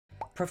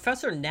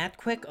Professor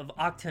Natquik of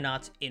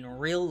Octonauts in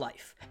real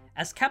life.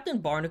 As Captain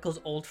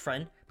Barnacle's old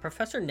friend,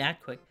 Professor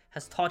Natquik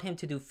has taught him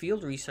to do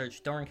field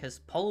research during his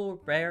polar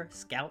bear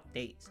scout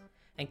days.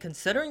 And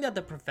considering that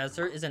the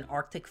professor is an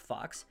Arctic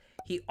fox,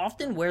 he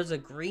often wears a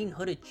green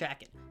hooded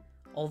jacket.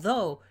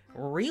 Although,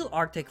 real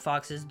Arctic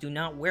foxes do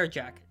not wear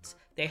jackets.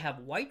 They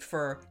have white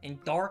fur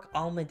and dark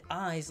almond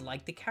eyes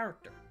like the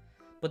character.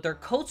 But their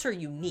coats are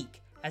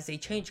unique, as they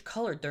change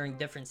color during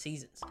different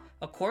seasons.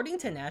 According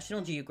to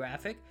National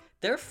Geographic,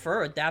 their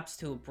fur adapts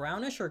to a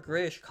brownish or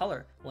grayish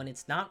color when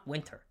it's not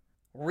winter.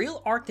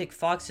 Real Arctic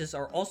foxes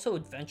are also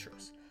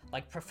adventurous,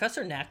 like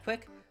Professor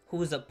Natquik,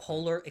 who is a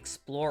polar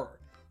explorer.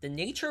 The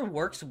Nature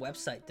Works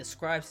website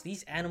describes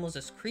these animals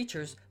as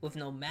creatures with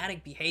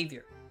nomadic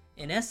behavior.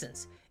 In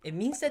essence, it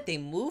means that they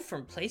move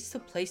from place to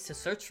place to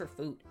search for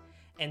food.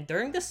 And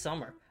during the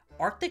summer,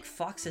 Arctic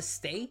foxes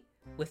stay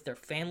with their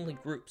family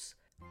groups.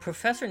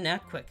 Professor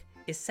Natquik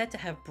is said to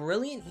have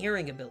brilliant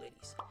hearing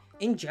abilities.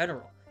 In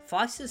general,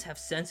 foxes have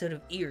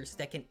sensitive ears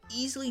that can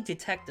easily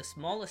detect the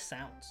smallest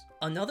sounds.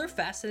 Another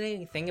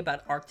fascinating thing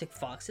about Arctic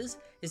foxes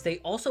is they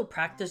also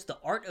practice the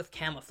art of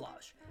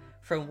camouflage.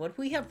 From what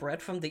we have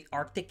read from the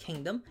Arctic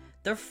Kingdom,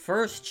 their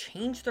furs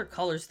change their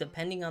colors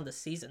depending on the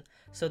season,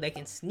 so they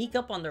can sneak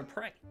up on their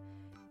prey.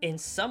 In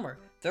summer,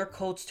 their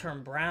coats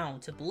turn brown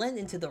to blend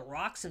into the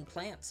rocks and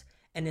plants,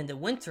 and in the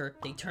winter,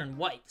 they turn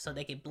white so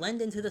they can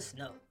blend into the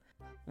snow.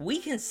 We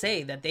can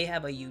say that they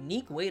have a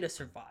unique way to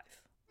survive.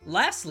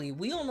 Lastly,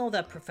 we all know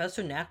that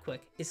Professor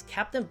Natquik is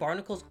Captain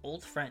Barnacle's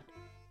old friend.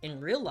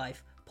 In real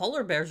life,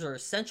 polar bears are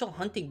essential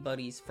hunting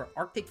buddies for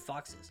Arctic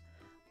foxes.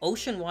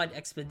 Ocean-wide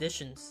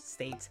Expeditions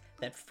states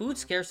that food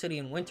scarcity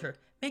in winter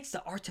makes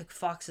the Arctic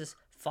foxes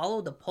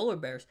follow the polar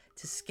bears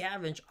to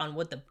scavenge on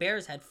what the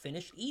bears had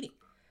finished eating.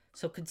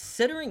 So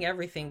considering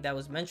everything that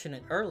was mentioned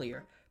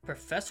earlier,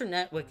 Professor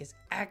Natquik is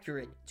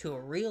accurate to a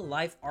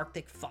real-life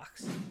Arctic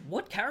fox.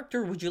 What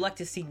character would you like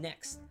to see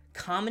next?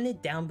 Comment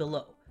it down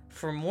below.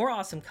 For more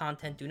awesome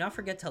content, do not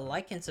forget to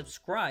like and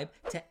subscribe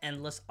to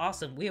Endless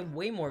Awesome. We have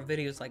way more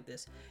videos like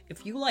this.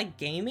 If you like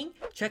gaming,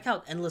 check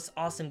out Endless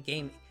Awesome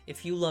Gaming.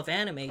 If you love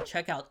anime,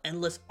 check out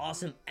Endless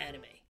Awesome Anime.